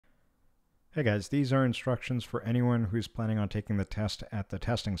Hey guys, these are instructions for anyone who's planning on taking the test at the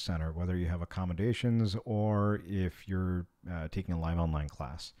testing center, whether you have accommodations or if you're taking a live online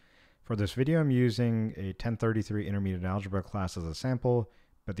class. For this video, I'm using a 1033 Intermediate Algebra class as a sample,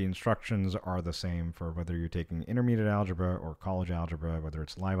 but the instructions are the same for whether you're taking intermediate algebra or college algebra, whether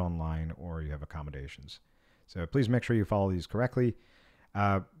it's live online or you have accommodations. So please make sure you follow these correctly.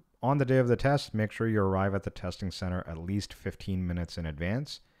 On the day of the test, make sure you arrive at the testing center at least 15 minutes in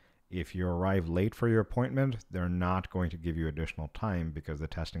advance. If you arrive late for your appointment, they're not going to give you additional time because the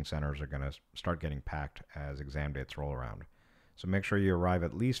testing centers are going to start getting packed as exam dates roll around. So make sure you arrive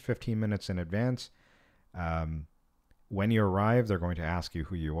at least 15 minutes in advance. When you arrive, they're going to ask you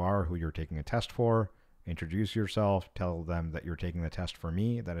who you are, who you're taking a test for, introduce yourself, tell them that you're taking the test for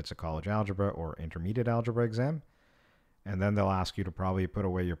me, that it's a college algebra or intermediate algebra exam. And then they'll ask you to probably put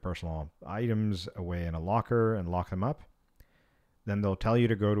away your personal items away in a locker and lock them up. Then they'll tell you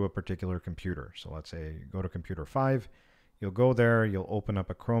to go to a particular computer. So let's say go to computer 5. You'll go there, you'll open up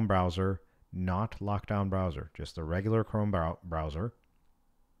a Chrome browser, not Lockdown browser, just the regular Chrome browser.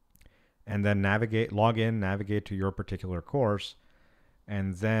 And then log in, navigate to your particular course.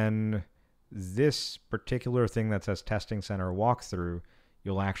 And then this particular thing that says Testing Center Walkthrough,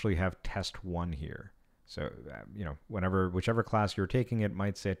 you'll actually have Test 1 here. So, whichever class you're taking, it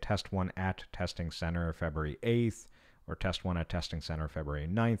might say Test 1 at Testing Center February 8th. Or Test 1 at Testing Center February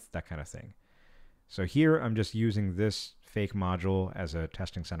 9th, that kind of thing. So here I'm just using this fake module as a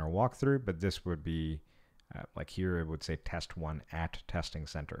Testing Center walkthrough, but this would be, like here it would say Test 1 at Testing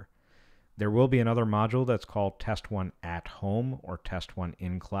Center. There will be another module that's called Test 1 at Home or Test 1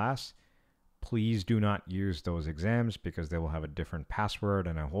 in class. Please do not use those exams because they will have a different password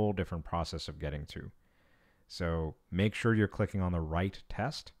and a whole different process of getting to. So make sure you're clicking on the right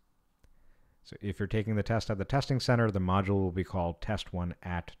test. So if you're taking the test at the testing center, the module will be called Test 1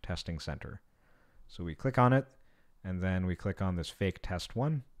 at Testing Center. So we click on it, and then we click on this fake Test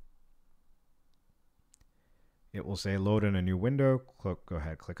 1. It will say load in a new window. Go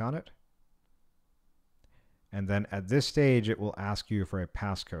ahead, click on it. And then at this stage, it will ask you for a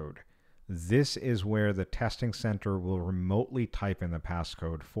passcode. This is where the testing center will remotely type in the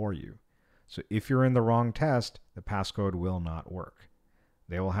passcode for you. So if you're in the wrong test, the passcode will not work.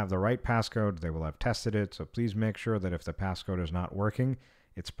 They will have the right passcode. They will have tested it. So please make sure that if the passcode is not working,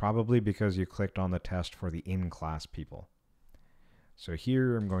 it's probably because you clicked on the test for the in-class people. So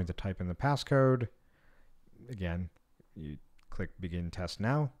here I'm going to type in the passcode. Again, you click Begin Test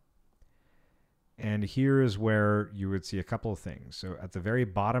Now. And here is where you would see a couple of things. So at the very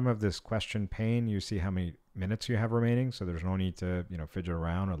bottom of this question pane, you see how many minutes you have remaining. So there's no need to fidget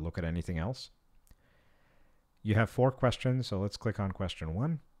around or look at anything else. You have 4 questions, so let's click on question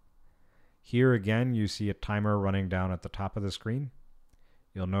 1. Here again, you see a timer running down at the top of the screen.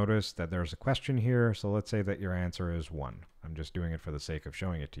 You'll notice that there's a question here, so let's say that your answer is 1. I'm just doing it for the sake of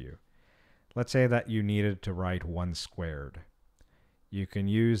showing it to you. Let's say that you needed to write 1 squared. You can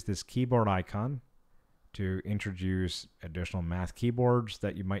use this keyboard icon to introduce additional math keyboards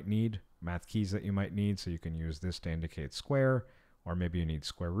that you might need, math keys that you might need, so you can use this to indicate square, or maybe you need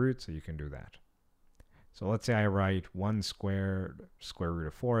square root, so you can do that. So let's say I write 1 squared square root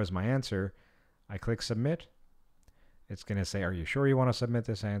of 4 as my answer. I click Submit. It's going to say, are you sure you want to submit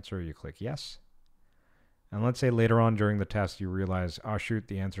this answer? You click Yes. And let's say later on during the test you realize, oh shoot,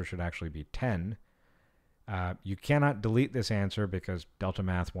 the answer should actually be 10. You cannot delete this answer because Delta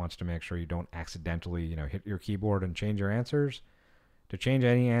Math wants to make sure you don't accidentally hit your keyboard and change your answers. To change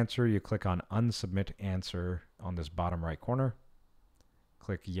any answer, you click on Unsubmit Answer on this bottom right corner.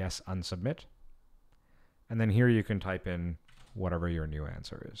 Click Yes, Unsubmit. And then here you can type in whatever your new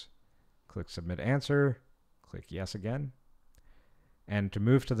answer is. Click Submit Answer, click Yes again. And to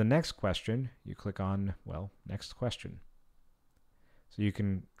move to the next question, you click on, Next Question. So you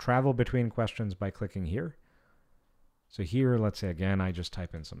can travel between questions by clicking here. So here, let's say again, I just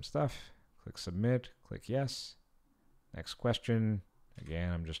type in some stuff, click Submit, click Yes. Next question.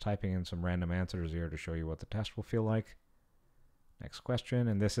 Again, I'm just typing in some random answers here to show you what the test will feel like. Next question,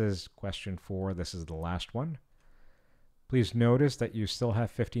 and this is question 4. This is the last one. Please notice that you still have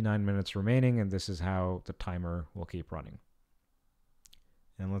 59 minutes remaining, and this is how the timer will keep running.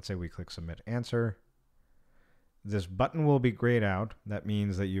 And let's say we click Submit Answer. This button will be grayed out. That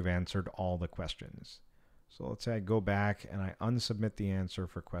means that you've answered all the questions. So let's say I go back and I unsubmit the answer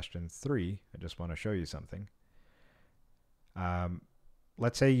for question 3. I just want to show you something.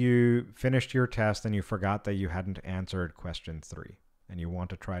 Let's say you finished your test and you forgot that you hadn't answered question 3 and you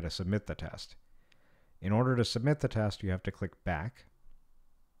want to try to submit the test. In order to submit the test, you have to click back.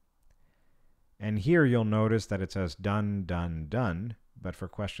 And here you'll notice that it says done, done, done, but for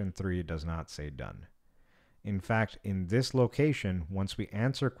question 3, it does not say done. In fact, in this location, once we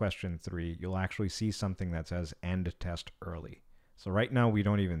answer question 3, you'll actually see something that says end test early. So right now we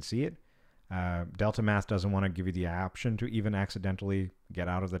don't even see it. Delta Math doesn't want to give you the option to even accidentally get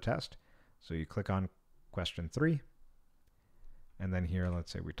out of the test. So you click on question 3. And then here,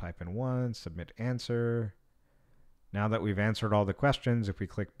 let's say we type in 1, submit answer. Now that we've answered all the questions, if we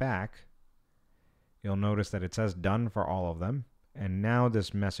click back, you'll notice that it says done for all of them. And now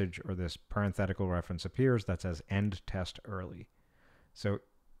this message or this parenthetical reference appears that says end test early. So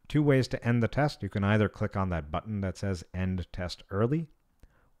 2 ways to end the test. You can either click on that button that says end test early,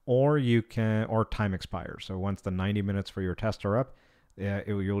 or time expires. So once the 90 minutes for your test are up,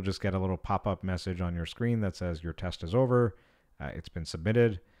 you'll just get a little pop-up message on your screen that says your test is over, it's been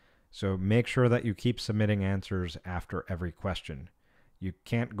submitted. So make sure that you keep submitting answers after every question. You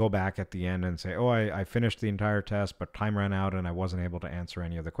can't go back at the end and say, oh, I finished the entire test, but time ran out and I wasn't able to answer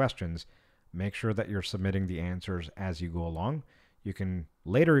any of the questions. Make sure that you're submitting the answers as you go along. You can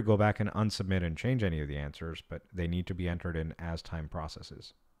later go back and unsubmit and change any of the answers, but they need to be entered in as time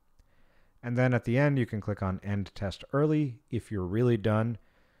processes. And then at the end, you can click on End Test Early if you're really done.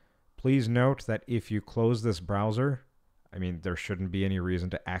 Please note that if you close this browser, there shouldn't be any reason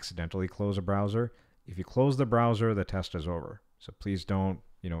to accidentally close a browser. If you close the browser, the test is over. So please don't,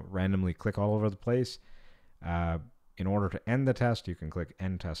 randomly click all over the place. In order to end the test, you can click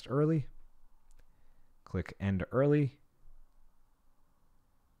End Test Early. Click End Early.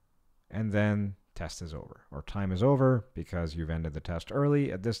 And then test is over, or time is over because you've ended the test early.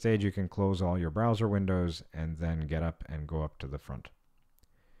 At this stage, you can close all your browser windows and then get up and go up to the front.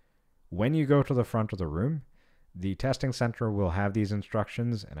 When you go to the front of the room, the testing center will have these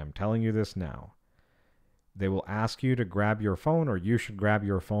instructions, and I'm telling you this now. They will ask you to grab your phone, or you should grab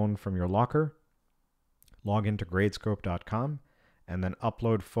your phone from your locker, log into Gradescope.com, and then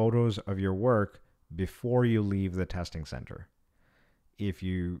upload photos of your work before you leave the testing center. If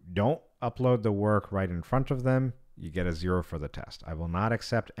you don't upload the work right in front of them, you get a 0 for the test. I will not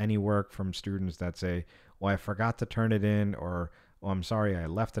accept any work from students that say, oh, I forgot to turn it in, or, oh, I'm sorry, I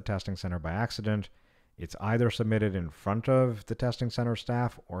left the testing center by accident. It's either submitted in front of the testing center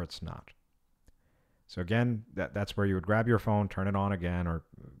staff or it's not. So again, that's where you would grab your phone, turn it on again, or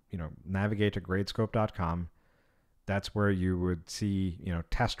navigate to Gradescope.com. That's where you would see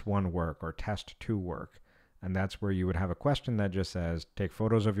test 1 work or test 2 work. And that's where you would have a question that just says, take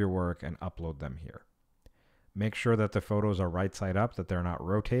photos of your work and upload them here. Make sure that the photos are right side up, that they're not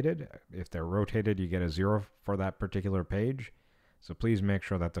rotated. If they're rotated, you get a 0 for that particular page. So please make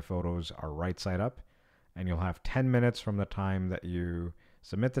sure that the photos are right side up. And you'll have 10 minutes from the time that you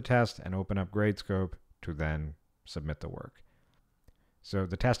submit the test and open up Gradescope to then submit the work. So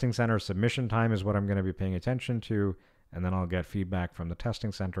the testing center submission time is what I'm going to be paying attention to, and then I'll get feedback from the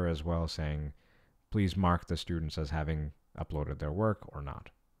testing center as well saying, please mark the students as having uploaded their work or not.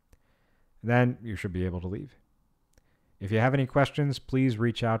 Then you should be able to leave. If you have any questions, please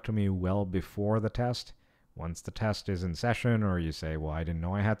reach out to me well before the test. Once the test is in session, or you say, well, I didn't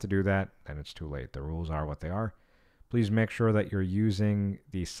know I had to do that, then it's too late. The rules are what they are. Please make sure that you're using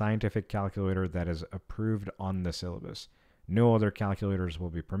the scientific calculator that is approved on the syllabus. No other calculators will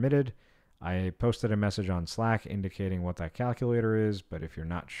be permitted. I posted a message on Slack indicating what that calculator is, but if you're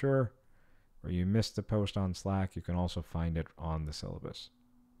not sure or you missed the post on Slack, you can also find it on the syllabus.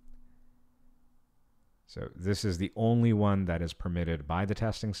 So this is the only one that is permitted by the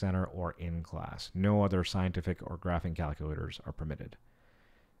testing center or in class. No other scientific or graphing calculators are permitted.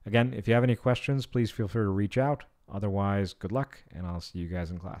 Again, if you have any questions, please feel free to reach out. Otherwise, good luck, and I'll see you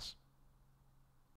guys in class.